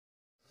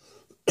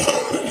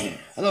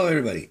Hello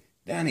everybody,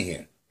 Danny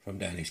here from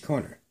Danny's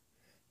Corner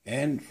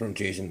and from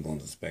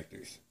Bones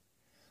Specters.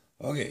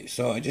 Okay,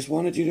 so I just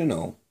wanted you to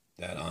know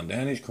that on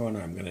Danny's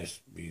Corner I'm going to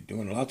be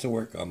doing lots of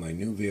work on my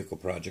new vehicle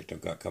project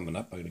I've got coming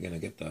up. I'm going to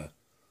get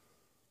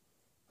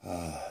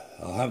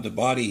I'll have the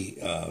body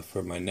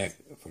for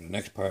the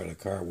next part of the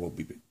car will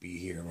be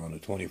here around the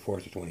 24th or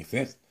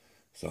 25th,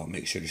 so I'll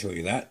make sure to show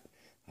you that.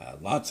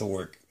 Lots of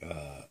work,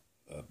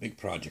 a big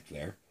project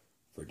there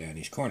for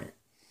Danny's Corner.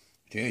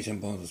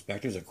 Bones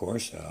Specters, of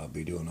course, I'll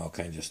be doing all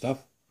kinds of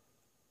stuff.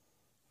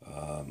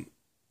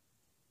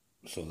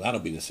 So that'll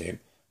be the same.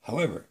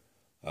 However,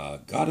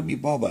 Gotta Be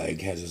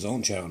Ballbag has his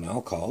own channel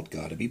now called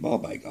Gotta Be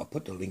Ballbag. I'll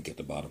put the link at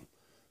the bottom.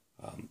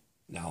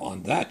 Now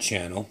on that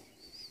channel,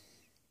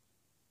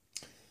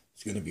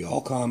 it's going to be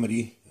all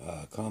comedy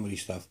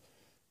stuff,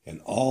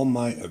 and all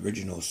my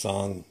original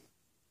song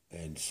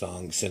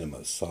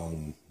cinemas,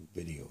 song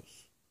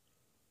videos.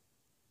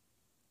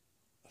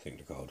 I think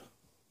they're called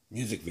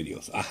music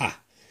videos. Aha!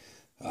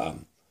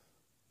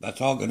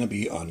 That's all going to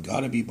be on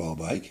Gotta Be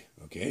Ballbag.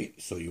 Okay,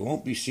 so you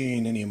won't be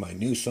seeing any of my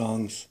new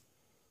songs,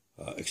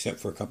 except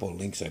for a couple of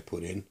links I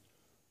put in.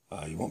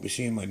 You won't be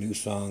seeing my new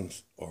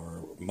songs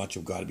or much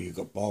of Gotta Be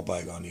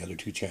Ballbag on the other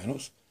two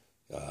channels.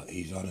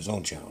 He's on his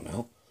own channel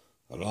now,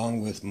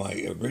 along with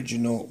my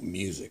original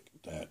music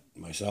that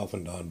myself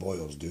and Don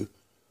Boyles do.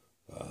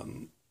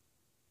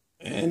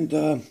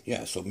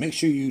 Yeah, so make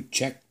sure you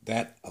check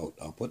that out.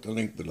 I'll put the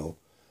link below.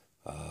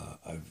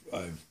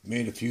 I've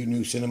made a few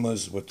new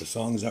cinemas with the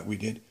songs that we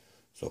did,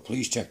 so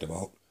please check them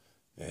out.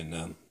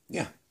 And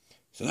yeah,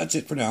 so that's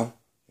it for now.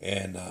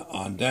 And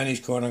on Danny's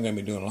Corner, I'm going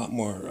to be doing a lot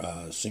more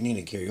singing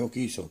and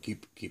karaoke, so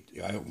keep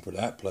the eye open for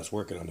that, plus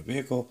working on the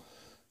vehicle,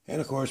 and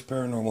of course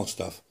paranormal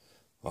stuff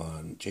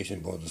on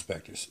Bones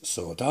Specters.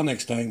 So until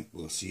next time,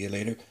 we'll see you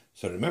later.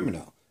 So remember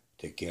now,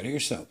 take care of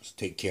yourselves,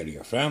 take care of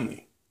your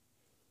family,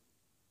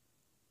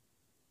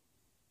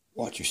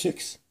 watch your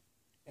six,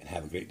 and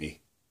have a great day.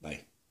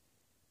 Bye.